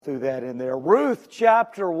Threw that in there. Ruth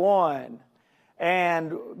chapter 1.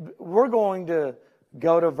 And we're going to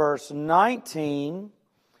go to verse 19.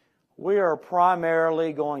 We are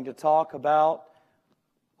primarily going to talk about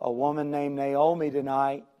a woman named Naomi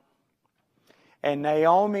tonight. And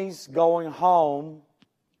Naomi's going home.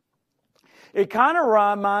 It kind of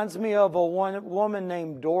reminds me of a woman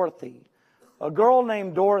named Dorothy. A girl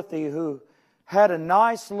named Dorothy who had a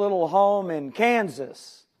nice little home in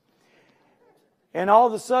Kansas. And all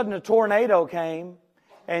of a sudden a tornado came,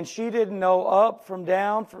 and she didn't know up from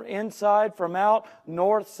down, from inside, from out,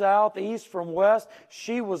 north, south, east, from west.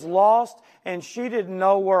 She was lost, and she didn't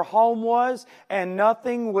know where home was, and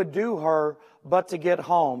nothing would do her but to get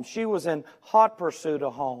home. She was in hot pursuit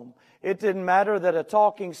of home. It didn't matter that a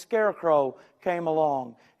talking scarecrow came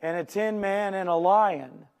along, and a tin man and a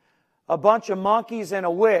lion. A bunch of monkeys and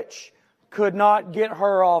a witch could not get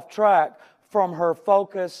her off track from her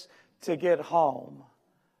focus to get home.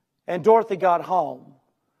 And Dorothy got home.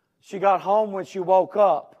 She got home when she woke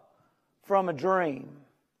up from a dream.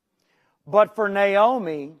 But for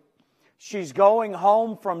Naomi, she's going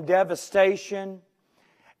home from devastation,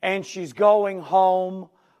 and she's going home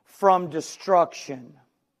from destruction.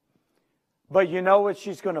 But you know what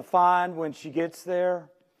she's going to find when she gets there?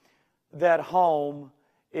 That home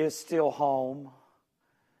is still home.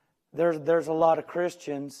 There's a lot of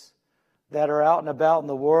Christians that are out and about in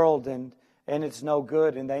the world, and it's no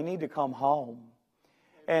good, and they need to come home.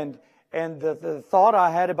 And the thought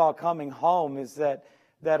I had about coming home is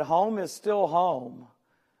that home is still home.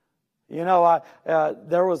 You know,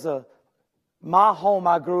 there was my home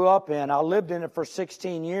I grew up in. I lived in it for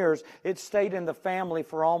 16 years. It stayed in the family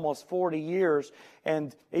for almost 40 years.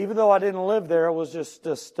 And even though I didn't live there, it was just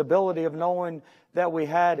the stability of knowing that we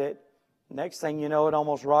had it. Next thing you know, it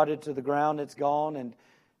almost rotted to the ground. It's gone,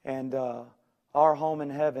 and our home in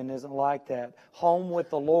heaven isn't like that. Home with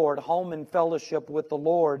the Lord, home in fellowship with the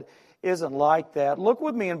Lord isn't like that. Look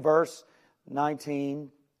with me in verse 19.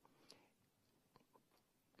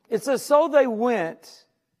 It says, so they went,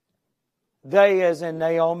 they as in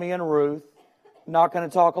Naomi and Ruth. Not going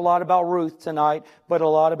to talk a lot about Ruth tonight, but a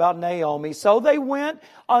lot about Naomi. So they went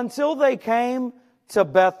until they came to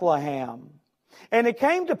Bethlehem. And it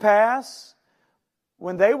came to pass,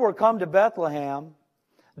 when they were come to Bethlehem,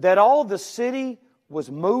 that all the city was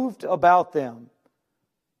moved about them.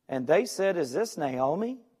 And they said, is this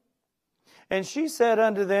Naomi? And she said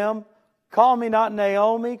unto them, call me not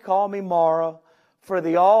Naomi, call me Mara, for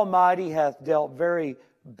the Almighty hath dealt very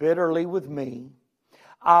bitterly with me.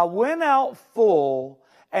 I went out full,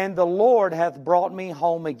 and the Lord hath brought me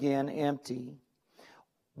home again empty.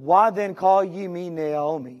 Why then call ye me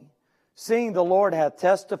Naomi, seeing the Lord hath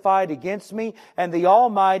testified against me, and the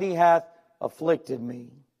Almighty hath afflicted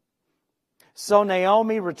me? So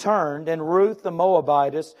Naomi returned, and Ruth the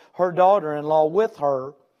Moabitess, her daughter-in-law, with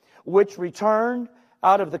her, which returned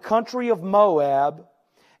out of the country of Moab,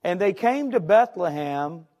 and they came to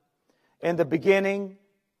Bethlehem in the beginning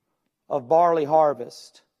of barley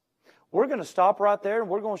harvest. We're going to stop right there, and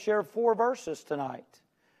we're going to share 4 verses tonight.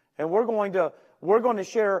 And we're going to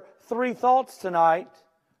share 3 thoughts tonight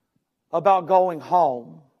about going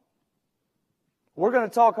home. We're going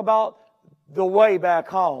to talk about the way back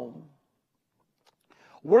home.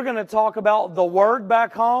 We're going to talk about the word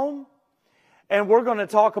back home, and we're going to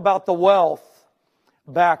talk about the wealth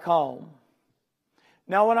back home.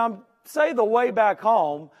 Now, when I say the way back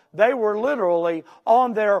home, they were literally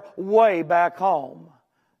on their way back home.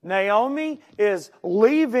 Naomi is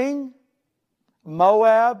leaving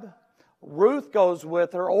Moab. Ruth goes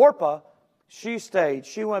with her. Orpah, she stayed.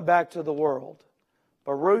 She went back to the world.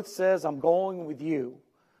 But Ruth says, I'm going with you.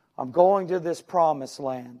 I'm going to this promised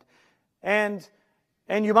land.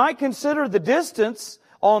 And you might consider the distance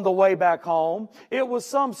on the way back home. It was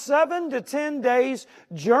some 7 to 10 days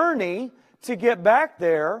journey to get back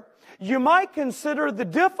there. You might consider the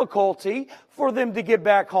difficulty for them to get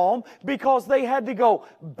back home because they had to go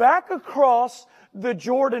back across the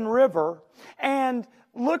Jordan River. And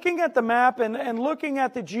looking at the map and looking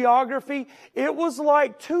at the geography, it was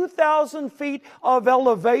like 2,000 feet of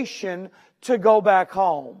elevation to go back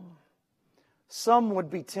home. Some would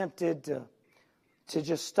be tempted to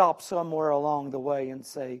just stop somewhere along the way and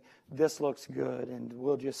say, this looks good, and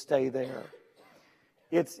we'll just stay there.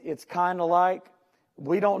 It's kind of like,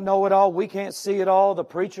 we don't know it all, we can't see it all, the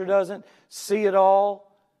preacher doesn't see it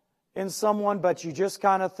all in someone, but you just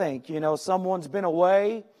kind of think, someone's been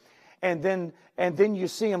away, and then you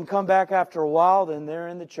see them come back after a while, then they're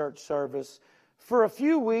in the church service for a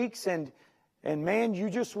few weeks, and man, you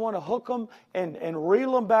just want to hook them and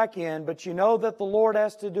reel them back in, but you know that the Lord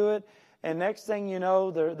has to do it, And next thing you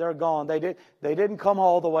know, they're gone. They didn't come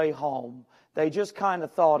all the way home. They just kind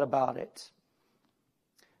of thought about it.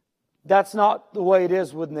 That's not the way it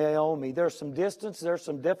is with Naomi. There's some distance, there's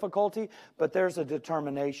some difficulty, but there's a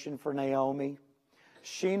determination for Naomi.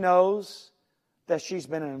 She knows that she's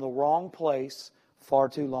been in the wrong place far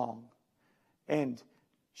too long. And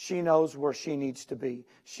she knows where she needs to be.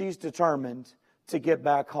 She's determined to get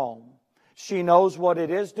back home. She knows what it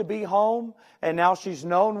is to be home, and now she's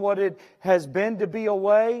known what it has been to be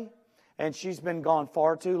away, and she's been gone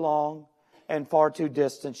far too long and far too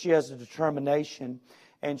distant. She has a determination,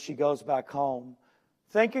 and she goes back home.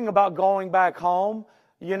 Thinking about going back home,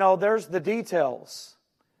 there's the details.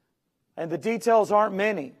 And the details aren't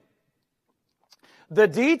many. The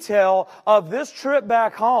detail of this trip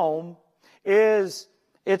back home is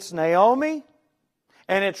it's Naomi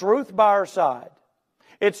and it's Ruth by her side.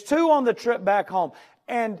 It's two on the trip back home.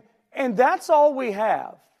 And that's all we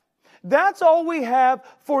have. That's all we have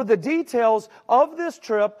for the details of this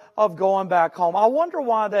trip of going back home. I wonder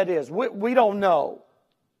why that is. We don't know.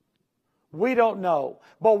 We don't know.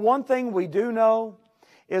 But one thing we do know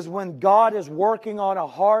is when God is working on a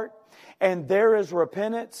heart and there is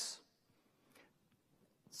repentance,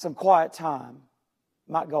 some quiet time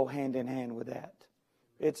might go hand in hand with that.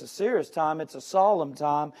 It's a serious time. It's a solemn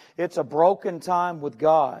time. It's a broken time with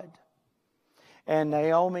God. And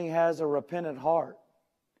Naomi has a repentant heart.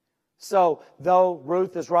 So, though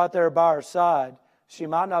Ruth is right there by her side, she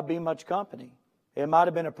might not be much company. It might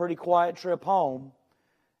have been a pretty quiet trip home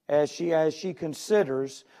as she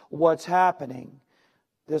considers what's happening.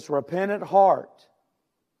 This repentant heart.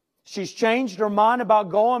 She's changed her mind about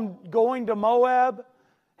going to Moab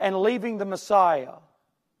and leaving the Messiah.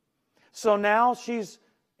 So now she's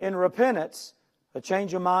in repentance. A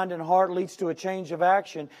change of mind and heart leads to a change of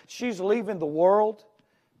action. She's leaving the world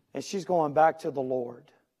and she's going back to the Lord.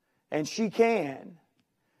 And she can.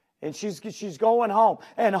 And she's going home.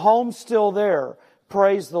 And home's still there.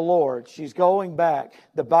 Praise the Lord. She's going back.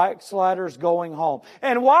 The backslider's going home.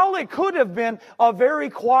 And while it could have been a very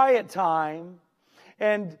quiet time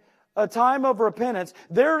and a time of repentance,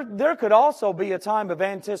 there could also be a time of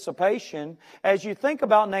anticipation as you think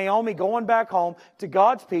about Naomi going back home to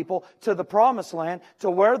God's people, to the promised land, to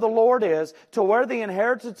where the Lord is, to where the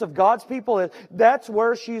inheritance of God's people is. That's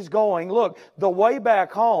where she's going. Look, the way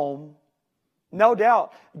back home, no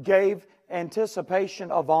doubt, gave anticipation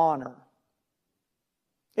of honor.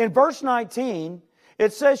 In verse 19,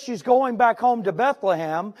 it says she's going back home to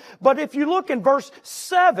Bethlehem. But if you look in verse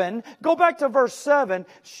 7, go back to verse 7,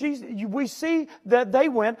 we see that they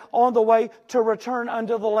went on the way to return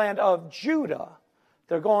unto the land of Judah.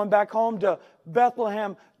 They're going back home to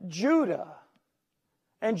Bethlehem, Judah.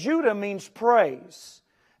 And Judah means praise.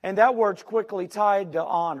 And that word's quickly tied to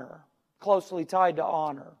honor, closely tied to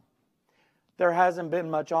honor. There hasn't been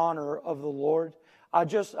much honor of the Lord. I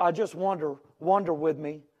just wonder with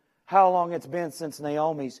me how long it's been since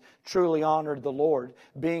Naomi's truly honored the Lord,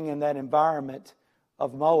 being in that environment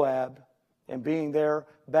of Moab and being there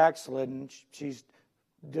backslidden. She's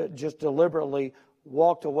just deliberately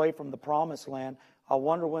walked away from the promised land. I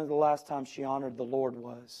wonder when the last time she honored the Lord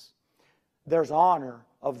was. There's honor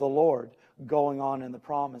of the Lord going on in the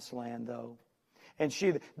promised land, though. And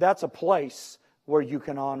that's a place where you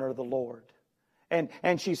can honor the Lord.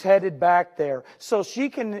 And she's headed back there. So she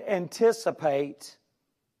can anticipate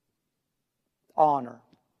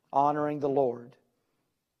honoring the Lord.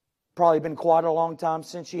 Probably been quite a long time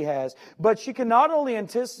since she has. But she can not only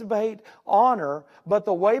anticipate honor, but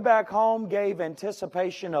the way back home gave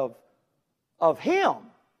anticipation of Him,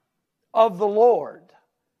 of the Lord.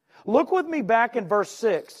 Look with me back in verse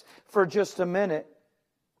 6 for just a minute.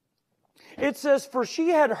 It says, for she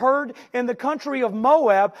had heard in the country of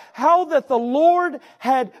Moab how that the Lord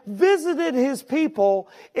had visited His people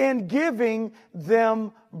in giving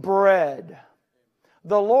them bread.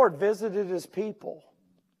 The Lord visited His people.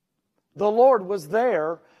 The Lord was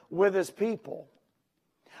there with His people.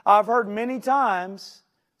 I've heard many times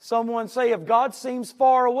someone say, if God seems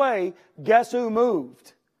far away, guess who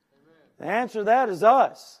moved? Amen. The answer to that is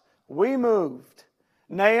us. We moved.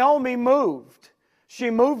 Naomi moved. She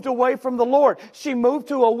moved away from the Lord. She moved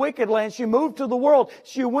to a wicked land. She moved to the world.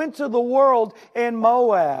 She went to the world in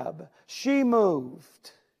Moab. She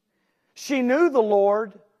moved. She knew the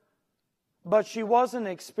Lord, but she wasn't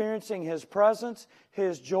experiencing His presence,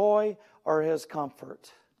 His joy, or His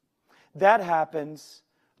comfort. That happens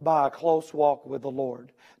by a close walk with the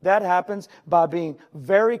Lord. That happens by being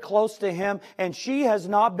very close to Him, and she has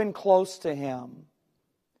not been close to Him.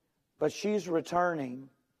 But she's returning.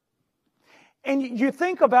 And you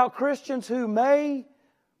think about Christians who may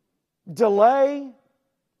delay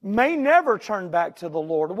may never turn back to the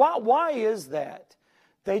Lord. Why is that?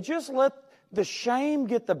 They just let the shame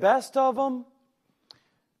get the best of them.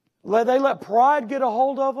 They let pride get a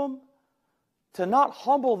hold of them. To not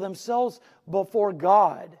humble themselves before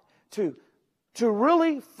God. To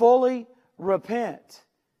really fully repent.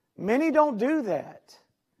 Many don't do that.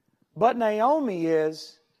 But Naomi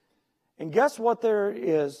is. And guess what there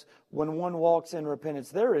is when one walks in repentance?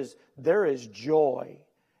 There is joy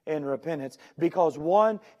in repentance, because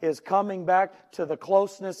one is coming back to the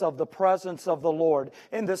closeness of the presence of the Lord.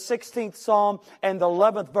 In the 16th Psalm and the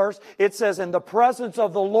 11th verse, it says, "In the presence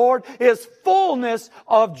of the Lord is fullness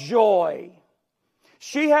of joy."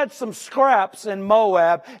 She had some scraps in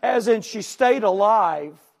Moab, as in she stayed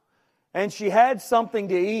alive, and she had something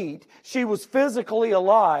to eat. She was physically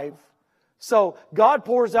alive. So God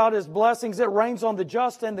pours out His blessings. It rains on the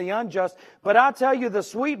just and the unjust. But I tell you, the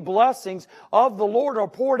sweet blessings of the Lord are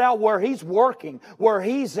poured out where He's working, where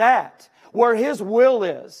He's at, where His will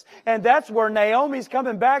is. And that's where Naomi's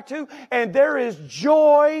coming back to. And there is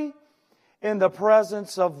joy in the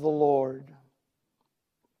presence of the Lord.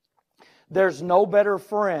 There's no better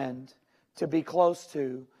friend to be close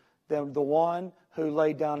to than the one who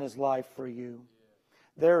laid down His life for you.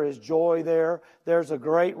 There is joy there. There's a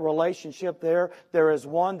great relationship there. There is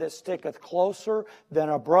one that sticketh closer than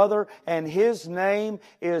a brother, and His name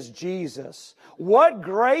is Jesus. What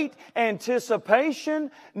great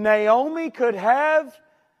anticipation Naomi could have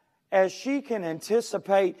as she can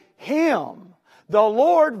anticipate Him. The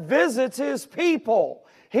Lord visits His people.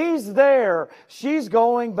 He's there. She's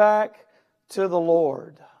going back to the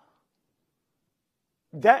Lord.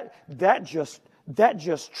 That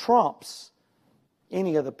just trumps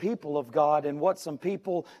any of the people of God, and what some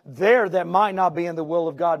people there that might not be in the will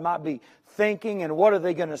of God might be thinking, and what are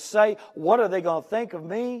they going to say? What are they going to think of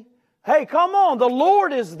me? Hey, come on, the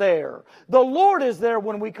Lord is there. The Lord is there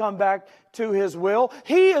when we come back to His will.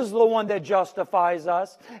 He is the one that justifies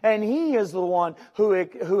us, and He is the one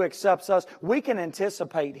who accepts us. We can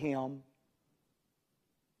anticipate Him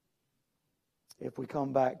if we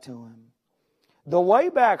come back to Him. The way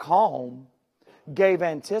back home gave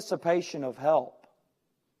anticipation of help.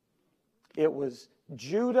 It was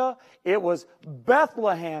Judah. It was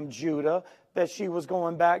Bethlehem, Judah, that she was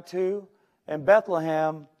going back to. And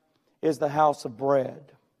Bethlehem is the house of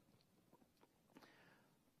bread.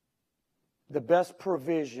 The best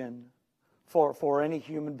provision for any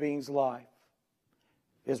human being's life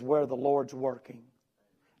is where the Lord's working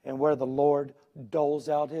and where the Lord doles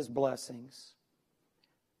out His blessings.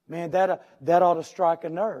 Man, that ought to strike a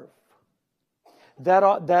nerve. That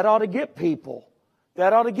ought to get people.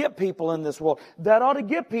 That ought to get people in this world. That ought to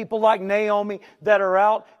get people like Naomi that are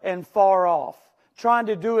out and far off, trying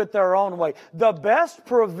to do it their own way. The best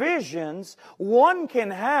provisions one can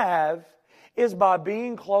have is by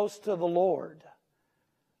being close to the Lord.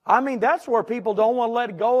 I mean, that's where people don't want to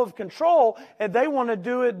let go of control, and they want to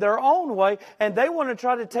do it their own way, and they want to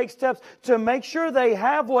try to take steps to make sure they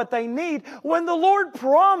have what they need when the Lord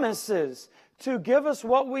promises to give us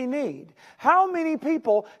what we need. How many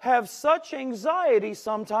people have such anxiety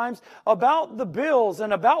sometimes about the bills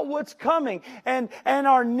and about what's coming and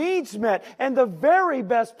our needs met, and the very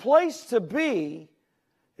best place to be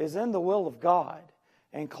is in the will of God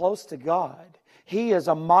and close to God. He is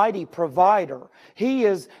a mighty provider. He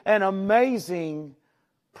is an amazing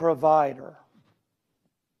provider.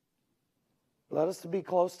 Let us be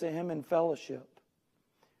close to Him in fellowship.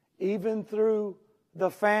 Even through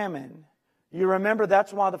the famine. You remember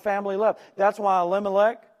that's why the family left. That's why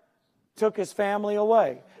Elimelech took his family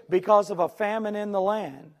away. Because of a famine in the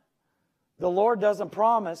land. The Lord doesn't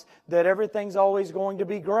promise that everything's always going to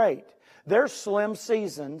be great. There's slim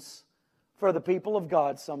seasons for the people of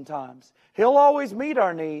God sometimes. He'll always meet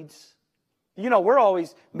our needs. You know, we're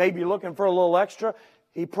always maybe looking for a little extra.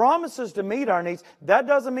 He promises to meet our needs. That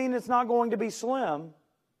doesn't mean it's not going to be slim.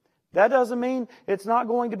 That doesn't mean it's not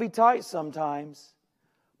going to be tight sometimes.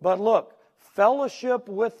 But look, fellowship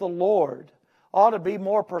with the Lord ought to be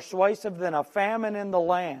more persuasive than a famine in the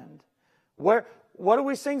land. What do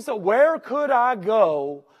we sing? So, where could I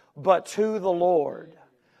go but to the Lord?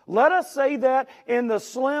 Let us say that in the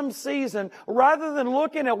slim season, rather than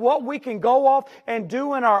looking at what we can go off and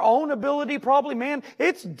do in our own ability. Probably, man,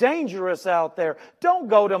 it's dangerous out there. Don't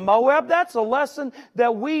go to Moab. That's a lesson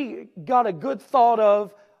that we got a good thought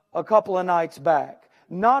of a couple of nights back.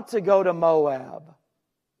 Not to go to Moab.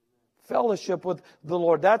 Fellowship with the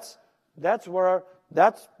Lord. That's where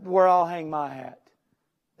I'll hang my hat.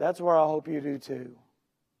 That's where I hope you do too.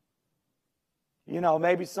 You know,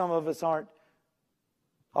 maybe some of us aren't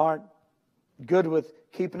good with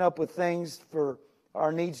keeping up with things for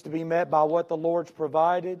our needs to be met by what the Lord's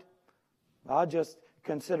provided, I just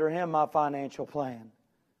consider Him my financial plan.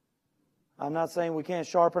 I'm not saying we can't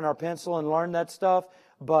sharpen our pencil and learn that stuff,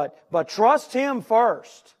 but trust Him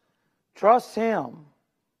first. Trust Him.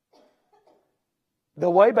 The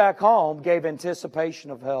way back home gave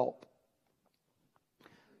anticipation of help.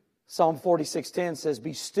 Psalm 46:10 says,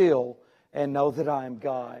 "Be still and know that I am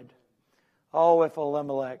God." Oh, if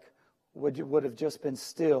Elimelech would have just been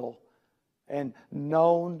still and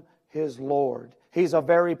known his Lord. He's a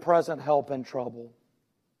very present help in trouble.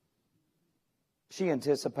 She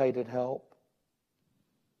anticipated help.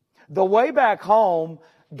 The way back home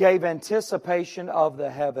gave anticipation of the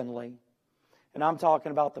heavenly. And I'm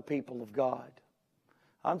talking about the people of God.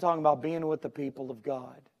 I'm talking about being with the people of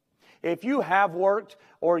God. If you have worked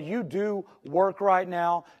or you do work right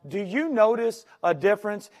now, do you notice a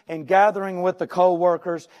difference in gathering with the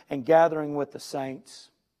co-workers and gathering with the saints?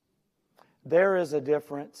 There is a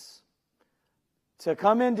difference. To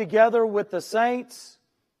come in together with the saints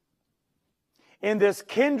in this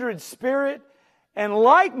kindred spirit and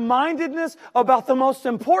like-mindedness about the most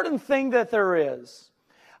important thing that there is.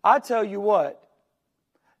 I tell you what,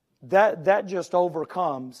 that just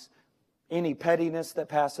overcomes any pettiness that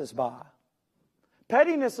passes by.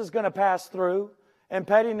 Pettiness is going to pass through, and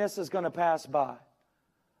pettiness is going to pass by.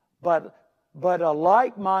 But a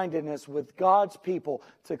like-mindedness with God's people,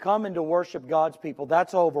 to come and to worship God's people,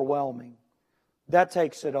 that's overwhelming. That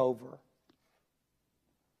takes it over.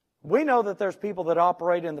 We know that there's people that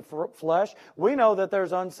operate in the flesh. We know that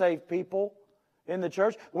there's unsaved people in the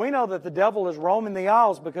church. We know that the devil is roaming the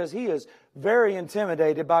aisles because he is very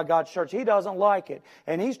intimidated by God's church. He doesn't like it,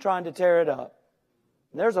 and he's trying to tear it up.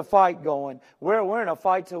 There's a fight going. We're in a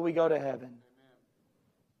fight till we go to heaven.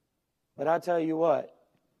 But I tell you what,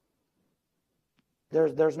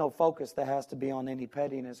 there's no focus that has to be on any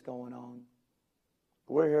pettiness going on.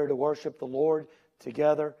 We're here to worship the Lord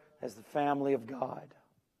together as the family of God.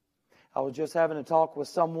 I was just having a talk with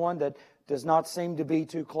someone that does not seem to be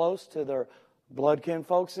too close to their blood kin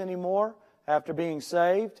folks anymore after being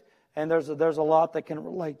saved. And there's a lot that can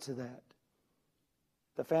relate to that.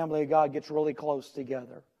 The family of God gets really close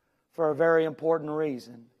together for a very important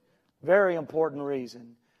reason. Very important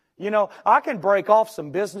reason. You know, I can break off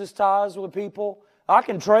some business ties with people. I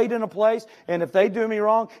can trade in a place, and if they do me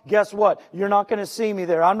wrong, guess what? You're not going to see me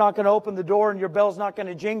there. I'm not going to open the door, and your bell's not going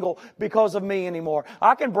to jingle because of me anymore.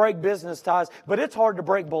 I can break business ties, but it's hard to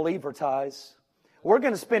break believer ties. We're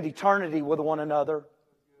going to spend eternity with one another.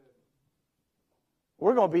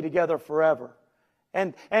 We're going to be together forever.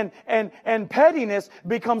 And pettiness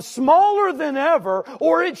becomes smaller than ever,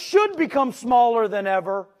 or it should become smaller than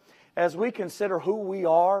ever, as we consider who we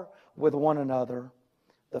are with one another,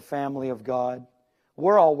 the family of God.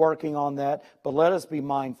 We're all working on that, but let us be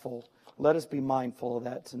mindful. Let us be mindful of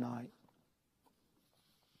that tonight.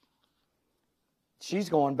 She's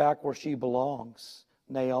going back where she belongs.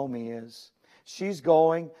 Naomi is. She's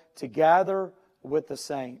going to gather with the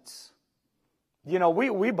saints. You know,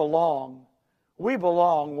 we belong. We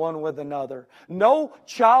belong one with another. No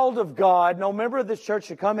child of God, no member of this church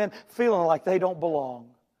should come in feeling like they don't belong.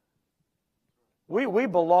 We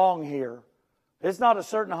belong here. It's not a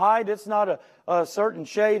certain height. It's not a certain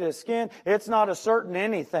shade of skin. It's not a certain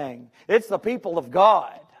anything. It's the people of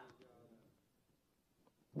God.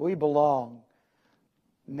 We belong.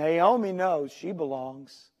 Naomi knows she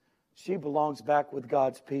belongs. She belongs back with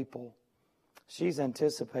God's people. She's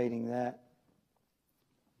anticipating that.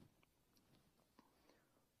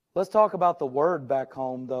 Let's talk about the word back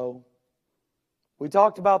home, though. We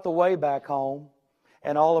talked about the way back home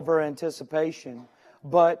and all of her anticipation.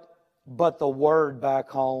 But the word back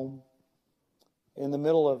home, in the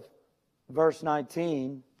middle of verse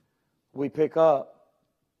 19, we pick up.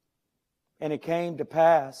 And it came to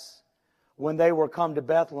pass, when they were come to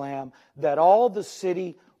Bethlehem, that all the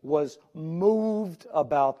city was moved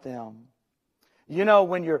about them. You know,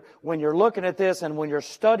 when you're looking at this and when you're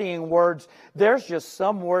studying words, there's just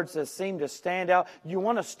some words that seem to stand out. You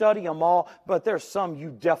want to study them all, but there's some you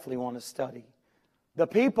definitely want to study. The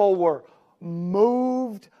people were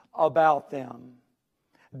moved about them.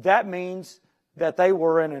 That means that they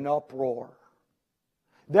were in an uproar.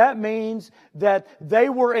 That means that they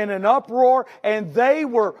were in an uproar and they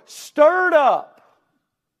were stirred up.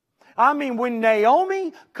 I mean, when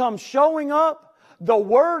Naomi comes showing up, the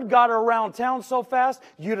word got around town so fast,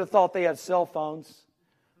 you'd have thought they had cell phones.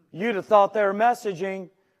 You'd have thought they were messaging.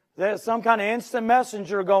 There's some kind of instant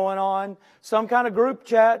messenger going on, some kind of group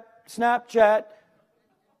chat, Snapchat.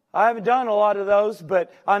 I haven't done a lot of those,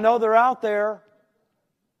 but I know they're out there.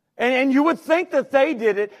 And you would think that they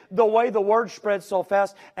did it the way the word spread so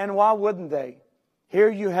fast. And why wouldn't they? Here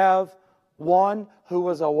you have one who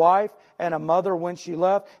was a wife and a mother when she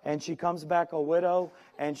left, and she comes back a widow,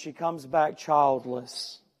 and she comes back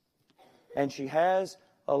childless. And she has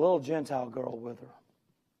a little Gentile girl with her.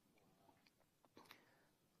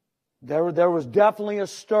 There was definitely a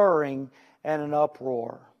stirring and an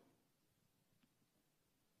uproar.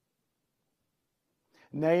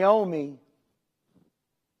 Naomi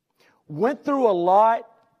went through a lot,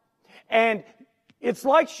 and it's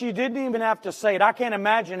like she didn't even have to say it. I can't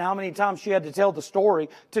imagine how many times she had to tell the story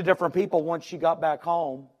to different people once she got back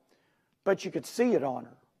home. But you could see it on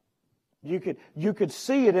her. You could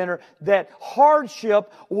see it in her. That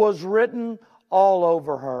hardship was written all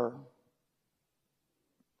over her.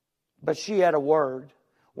 But she had a word.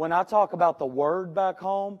 When I talk about the word back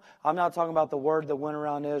home, I'm not talking about the word that went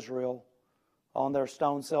around Israel on their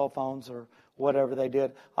stone cell phones or whatever they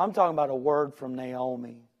did. I'm talking about a word from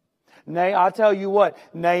Naomi. I tell you what,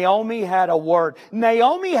 Naomi had a word.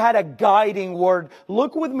 Naomi had a guiding word.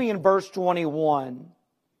 Look with me in verse 21.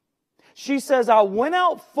 She says, I went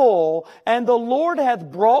out full, and the Lord hath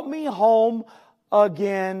brought me home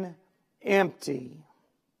again empty.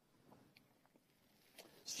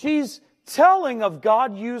 She's telling of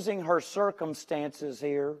God using her circumstances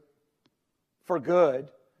here for good.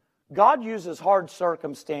 God uses hard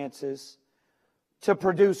circumstances to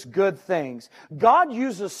produce good things. God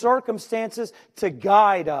uses circumstances to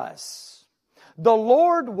guide us. The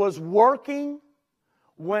Lord was working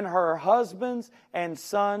when her husbands and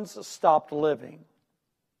sons stopped living.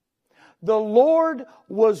 The Lord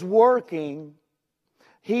was working.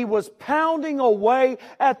 He was pounding away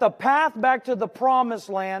at the path back to the promised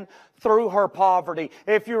land through her poverty.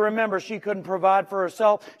 If you remember, she couldn't provide for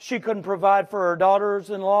herself. She couldn't provide for her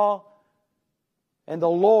daughters-in-law. And the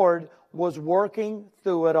Lord was working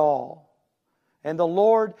through it all. And the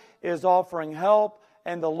Lord is offering help,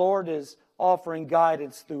 and the Lord is offering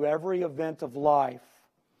guidance through every event of life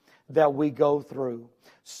that we go through,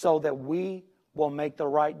 so that we will make the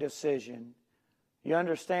right decision. You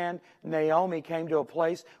understand? Naomi came to a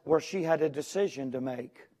place where she had a decision to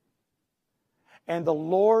make. And the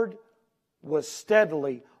Lord was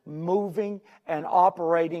steadily moving and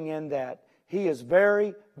operating in that. He is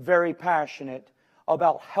very, very passionate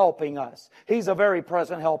about helping us. He's a very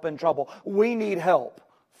present help in trouble. We need help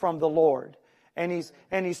from the Lord. And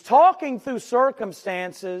He's talking through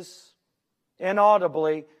circumstances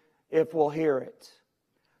inaudibly, if we'll hear it,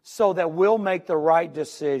 so that we'll make the right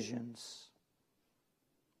decisions.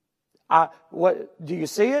 Do you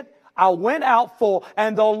see it? I went out full,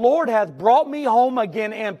 and the Lord hath brought me home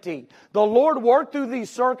again empty. The Lord worked through these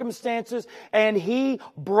circumstances, and He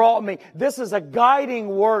brought me. This is a guiding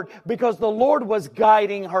word, because the Lord was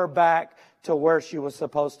guiding her back to where she was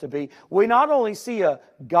supposed to be. We not only see a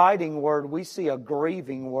guiding word, we see a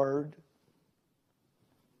grieving word.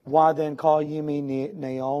 Why then call ye me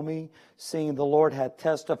Naomi, seeing the Lord hath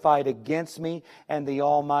testified against me, and the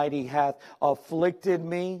Almighty hath afflicted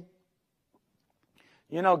me?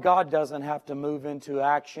 You know, God doesn't have to move into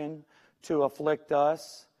action to afflict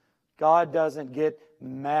us. God doesn't get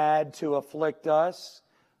mad to afflict us.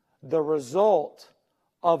 The result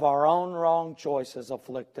of our own wrong choices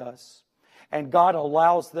afflict us. And God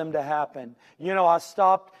allows them to happen. You know, I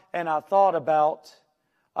stopped and I thought about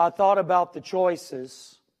the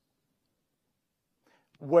choices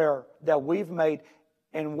that we've made,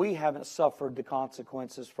 and we haven't suffered the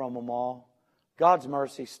consequences from them all. God's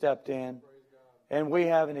mercy stepped in. And we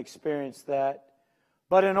haven't experienced that.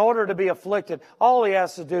 But in order to be afflicted, all He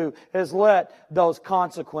has to do is let those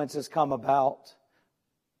consequences come about.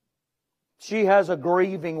 She has a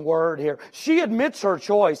grieving word here. She admits her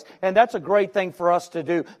choice, and that's a great thing for us to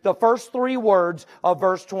do. The first three words of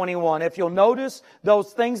verse 21. If you'll notice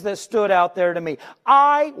those things that stood out there to me.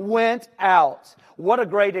 I went out. What a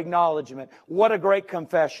great acknowledgement. What a great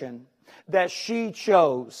confession. That she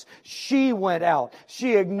chose. She went out.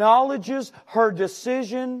 She acknowledges her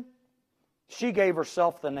decision. She gave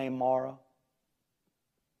herself the name Mara.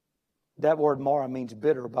 That word Mara means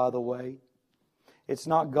bitter, by the way. It's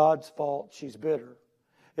not God's fault she's bitter.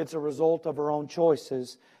 It's a result of her own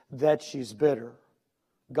choices that she's bitter.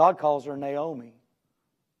 God calls her Naomi.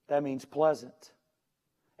 That means pleasant.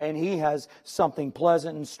 And He has something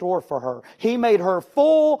pleasant in store for her. He made her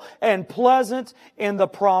full and pleasant in the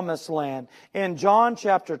promised land. In John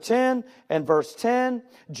chapter 10 and verse 10,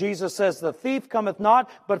 Jesus says, the thief cometh not,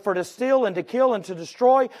 but for to steal and to kill and to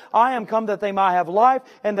destroy. I am come that they might have life,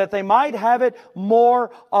 and that they might have it more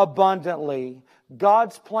abundantly.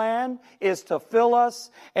 God's plan is to fill us,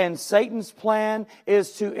 and Satan's plan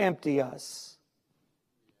is to empty us.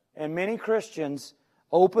 And many Christians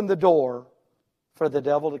open the door for the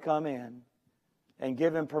devil to come in and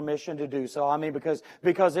give him permission to do so. I mean, because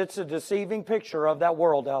it's a deceiving picture of that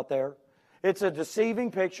world out there. It's a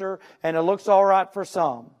deceiving picture, and it looks all right for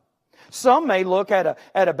some. Some may look at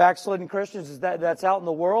a backslidden Christian that's out in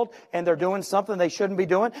the world, and they're doing something they shouldn't be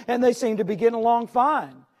doing, and they seem to be getting along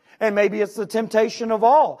fine. And maybe it's the temptation of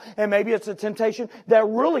all. And maybe it's a temptation that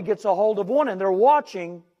really gets a hold of one, and they're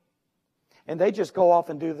watching, and they just go off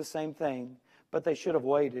and do the same thing. But they should have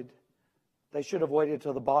waited. They should have waited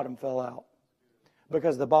till the bottom fell out,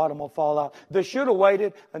 because the bottom will fall out. They should have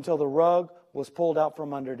waited until the rug was pulled out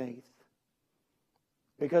from underneath.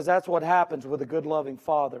 Because that's what happens with a good, loving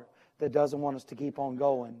Father that doesn't want us to keep on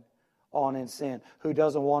going on in sin, who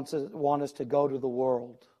doesn't want us to go to the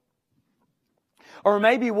world. Or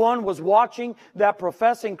maybe one was watching that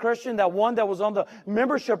professing Christian, that one that was on the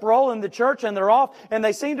membership roll in the church, and they're off, and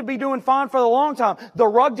they seem to be doing fine for a long time. The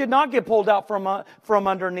rug did not get pulled out from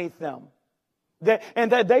underneath them.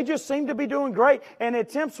 They just seem to be doing great, and it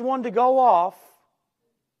tempts one to go off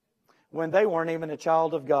when they weren't even a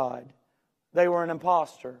child of God. They were an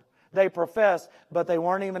imposter. They professed, but they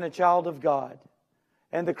weren't even a child of God.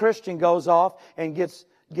 And the Christian goes off and gets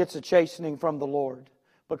a chastening from the Lord.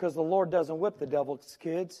 Because the Lord doesn't whip the devil's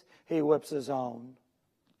kids. He whips His own.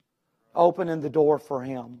 Opening the door for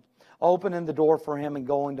him. Opening the door for him and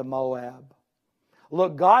going to Moab.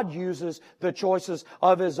 Look, God uses the choices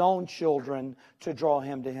of His own children to draw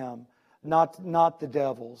him to Him. Not the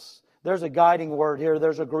devil's. There's a guiding word here.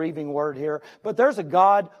 There's a grieving word here. But there's a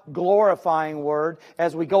God-glorifying word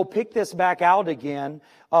as we go pick this back out again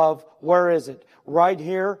of, where is it? Right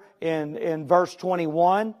here in verse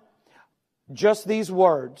 21. Just these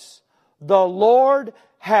words. The Lord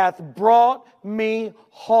hath brought me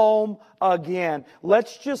home again.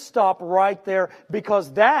 Let's just stop right there,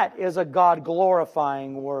 because that is a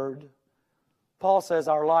God-glorifying word. Paul says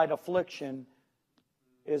our light affliction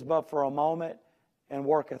is but for a moment, and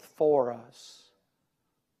worketh for us.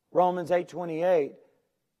 Romans 8:28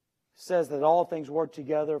 says that all things work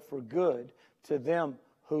together for good to them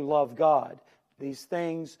who love God. These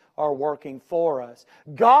things are working for us.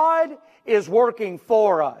 God is working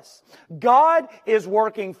for us. God is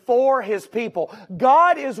working for His people.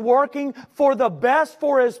 God is working for the best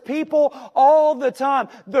for His people all the time.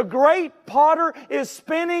 The great potter is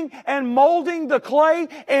spinning and molding the clay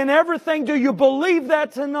and everything. Do you believe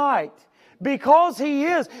that tonight? Because He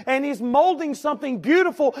is, and He's molding something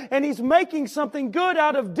beautiful, and He's making something good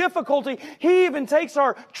out of difficulty. He even takes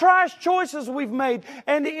our trash choices we've made,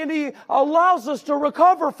 and He allows us to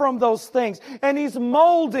recover from those things. And He's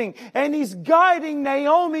molding, and He's guiding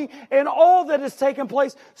Naomi in all that has taken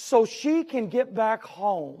place so she can get back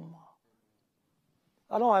home.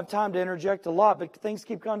 I don't have time to interject a lot, but things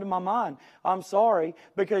keep coming to my mind. I'm sorry,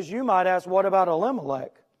 because you might ask, what about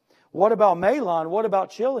Elimelech? What about Mahlon? What about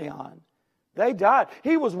Chilion? They died.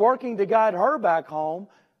 He was working to guide her back home.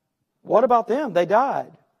 What about them? They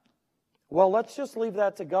died. Well, let's just leave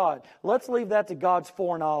that to God. Let's leave that to God's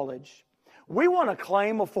foreknowledge. We want to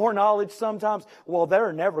claim a foreknowledge sometimes. Well,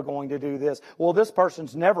 they're never going to do this. Well, this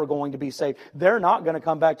person's never going to be saved. They're not going to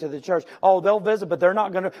come back to the church. Oh, they'll visit, but they're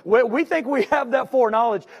not going to. We think we have that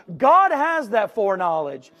foreknowledge. God has that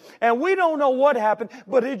foreknowledge. And we don't know what happened,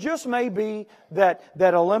 but it just may be that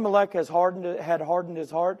Elimelech had hardened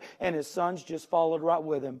his heart, and his sons just followed right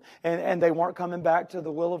with him. And they weren't coming back to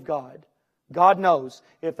the will of God. God knows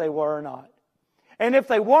if they were or not. And if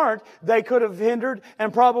they weren't, they could have hindered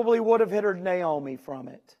and probably would have hindered Naomi from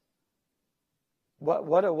it.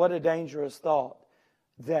 What a dangerous thought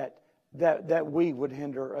that we would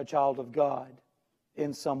hinder a child of God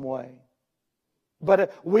in some way.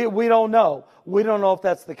 But we don't know. We don't know if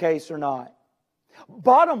that's the case or not.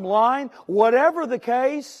 Bottom line, whatever the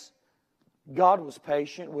case, God was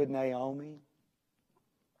patient with Naomi.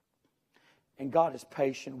 And God is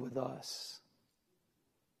patient with us.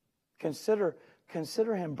 Consider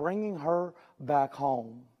Him bringing her back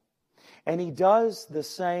home. And He does the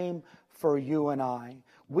same for you and I.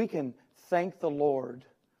 We can thank the Lord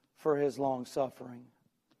for His long suffering.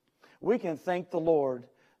 We can thank the Lord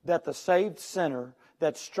that the saved sinner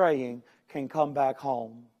that's straying can come back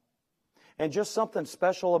home. And just something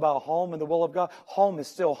special about home and the will of God. Home is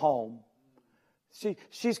still home.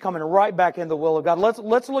 She's coming right back in the will of God.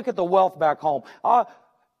 Let's look at the wealth back home.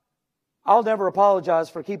 I'll never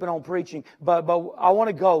apologize for keeping on preaching, but I want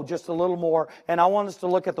to go just a little more, and I want us to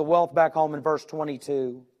look at the wealth back home in verse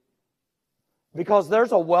 22. Because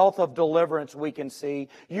there's a wealth of deliverance we can see.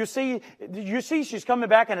 You see she's coming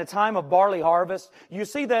back in a time of barley harvest. You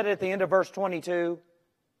see that at the end of verse 22.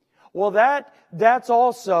 Well, that's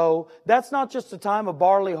not just a time of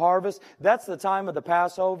barley harvest. That's the time of the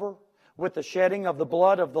Passover. with the shedding of the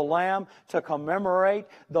blood of the Lamb to commemorate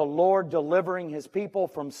the Lord delivering His people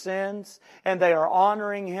from sins. And they are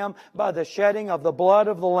honoring Him by the shedding of the blood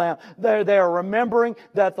of the Lamb. They are remembering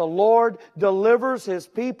that the Lord delivers His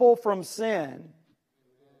people from sin.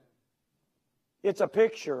 It's a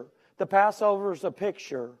picture. The Passover is a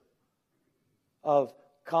picture of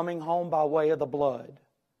coming home by way of the blood.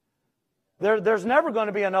 There's never going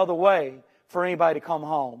to be another way for anybody to come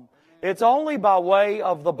home. It's only by way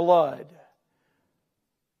of the blood.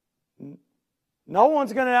 No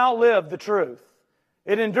one's going to outlive the truth.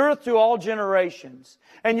 It endureth to all generations.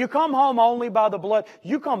 And you come home only by the blood.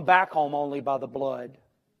 You come back home only by the blood.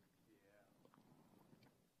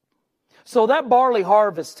 So that barley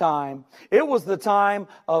harvest time, it was the time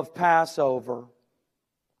of Passover.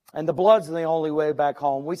 And the blood's the only way back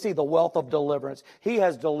home. We see the wealth of deliverance. He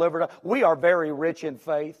has delivered us. We are very rich in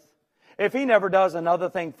faith. If He never does another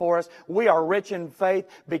thing for us, we are rich in faith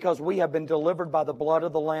because we have been delivered by the blood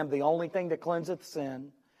of the Lamb, the only thing that cleanseth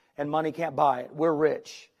sin, and money can't buy it. We're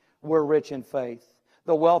rich. We're rich in faith.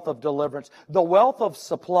 The wealth of deliverance. The wealth of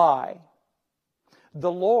supply.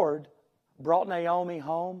 The Lord brought Naomi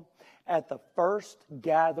home at the first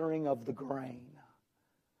gathering of the grain.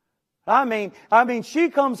 I mean, she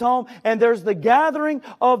comes home and there's the gathering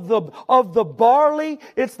of the barley.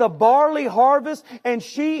 It's the barley harvest, and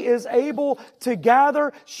she is able to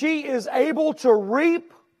gather. She is able to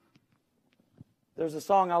reap. There's a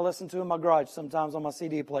song I listen to in my garage sometimes on my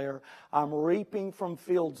CD player. I'm reaping from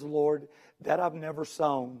fields, Lord, that I've never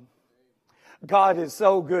sown. God is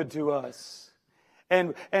so good to us.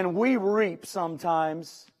 And we reap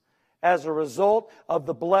sometimes as a result of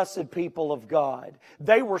the blessed people of God.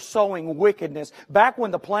 They were sowing wickedness. Back when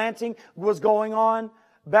the planting was going on,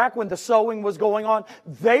 back when the sowing was going on,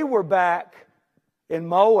 they were back in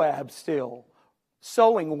Moab still,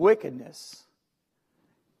 sowing wickedness.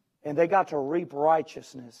 And they got to reap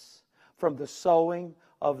righteousness from the sowing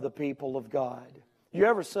of the people of God. You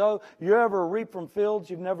ever sow? You ever reap from fields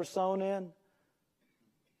you've never sown in?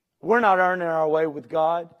 We're not earning our way with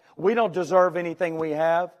God. We don't deserve anything we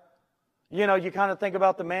have. You know, you kind of think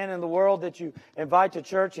about the man in the world that you invite to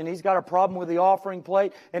church, and he's got a problem with the offering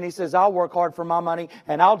plate, and he says, I'll work hard for my money,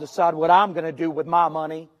 and I'll decide what I'm going to do with my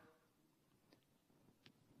money.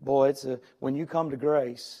 Boy, when you come to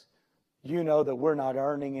grace, you know that we're not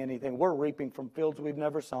earning anything. We're reaping from fields we've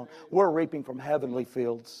never sown. We're reaping from heavenly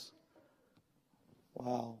fields.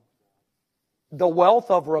 Wow. The wealth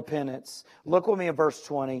of repentance. Look with me in verse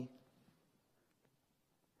 20.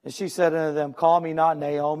 And she said unto them, call me not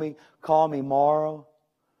Naomi, call me Mara,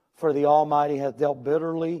 for the Almighty hath dealt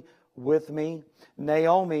bitterly with me.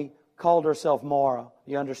 Naomi called herself Mara.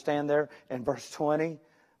 You understand there in verse 20,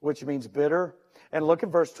 which means bitter. And look at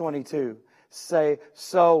verse 22. Say,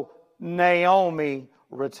 so Naomi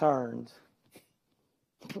returned.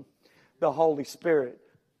 The Holy Spirit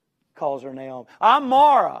calls her Naomi. I'm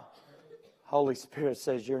Mara. Holy Spirit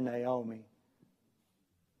says, you're Naomi.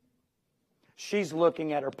 She's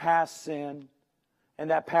looking at her past sin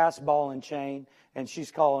and that past ball and chain, and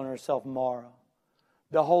she's calling herself Mara.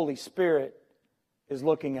 The Holy Spirit is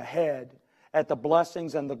looking ahead at the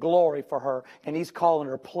blessings and the glory for her, and He's calling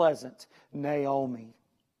her pleasant Naomi.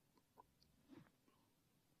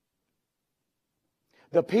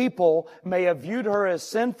 The people may have viewed her as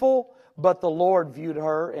sinful, but the Lord viewed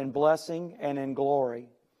her in blessing and in glory.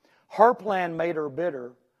 Her plan made her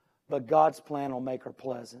bitter, but God's plan will make her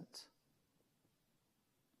pleasant.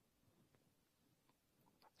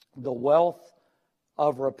 The wealth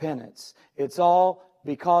of repentance. It's all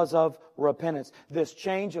because of repentance. This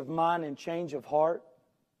change of mind and change of heart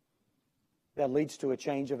that leads to a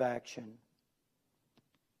change of action.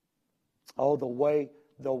 Oh, the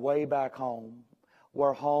way back home,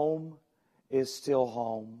 where home is still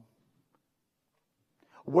home.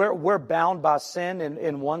 We're bound by sin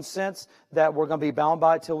in one sense, that we're going to be bound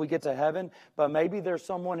by it till we get to heaven. But maybe there's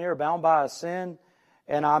someone here bound by a sin.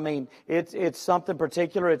 And I mean, it's something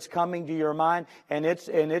particular. It's coming to your mind, and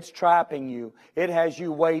it's trapping you. It has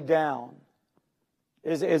you weighed down.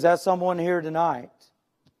 Is that someone here tonight?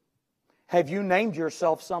 Have you named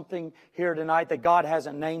yourself something here tonight that God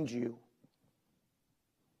hasn't named you?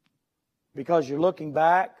 Because you're looking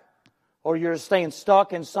back, or you're staying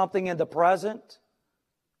stuck in something in the present?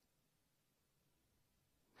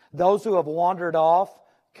 Those who have wandered off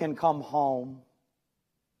can come home.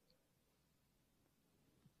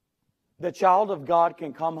 The child of God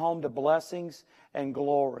can come home to blessings and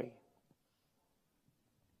glory.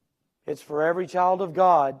 It's for every child of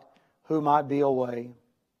God who might be away.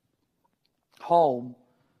 Home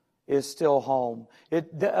is still home.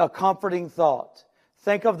 A comforting thought.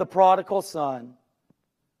 Think of the prodigal son.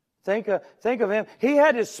 Think of him. He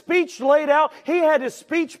had his speech laid out. He had his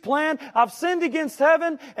speech planned. I've sinned against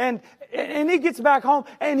heaven. And he gets back home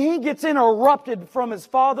and he gets interrupted from his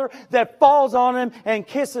father that falls on him and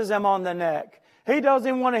kisses him on the neck. He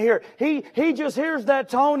doesn't want to hear it. He just hears that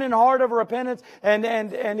tone and heart of repentance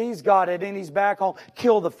and he's got it and he's back home.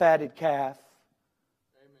 Kill the fatted calf.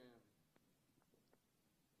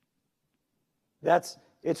 Amen.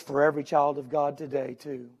 It's for every child of God today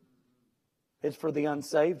too. It's for the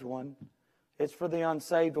unsaved one. It's for the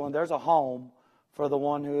unsaved one. There's a home for the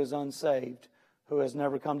one who is unsaved, who has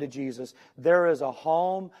never come to Jesus. There is a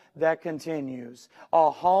home that continues.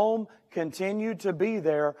 A home continued to be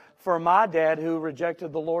there for my dad who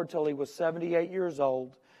rejected the Lord till he was 78 years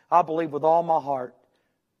old. I believe with all my heart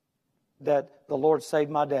that the Lord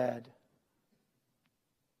saved my dad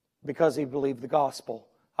because he believed the gospel.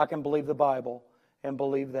 I can believe the Bible and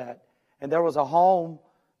believe that. And there was a home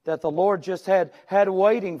that the Lord just had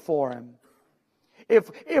waiting for him.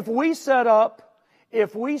 If we set up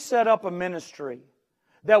a ministry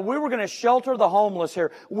that we were going to shelter the homeless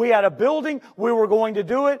here, we had a building, we were going to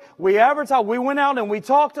do it, we advertised, we went out and we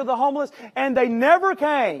talked to the homeless, and they never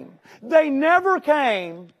came. They never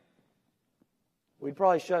came. We'd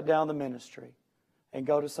probably shut down the ministry and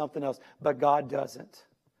go to something else. But God doesn't.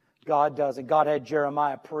 God doesn't. God had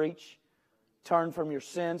Jeremiah preach. Turn from your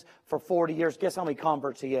sins for 40 years. Guess how many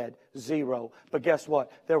converts he had? 0. But guess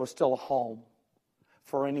what? There was still a home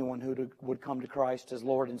for anyone who would come to Christ as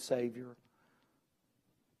Lord and Savior.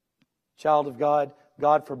 Child of God,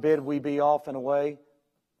 God forbid we be off and away.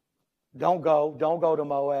 Don't go to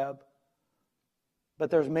Moab.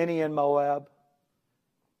 But there's many in Moab.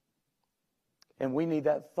 And we need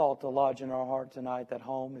that thought to lodge in our heart tonight, that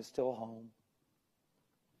home is still home.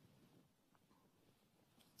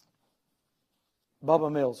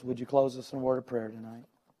 Bubba Mills, would you close us in a word of prayer tonight?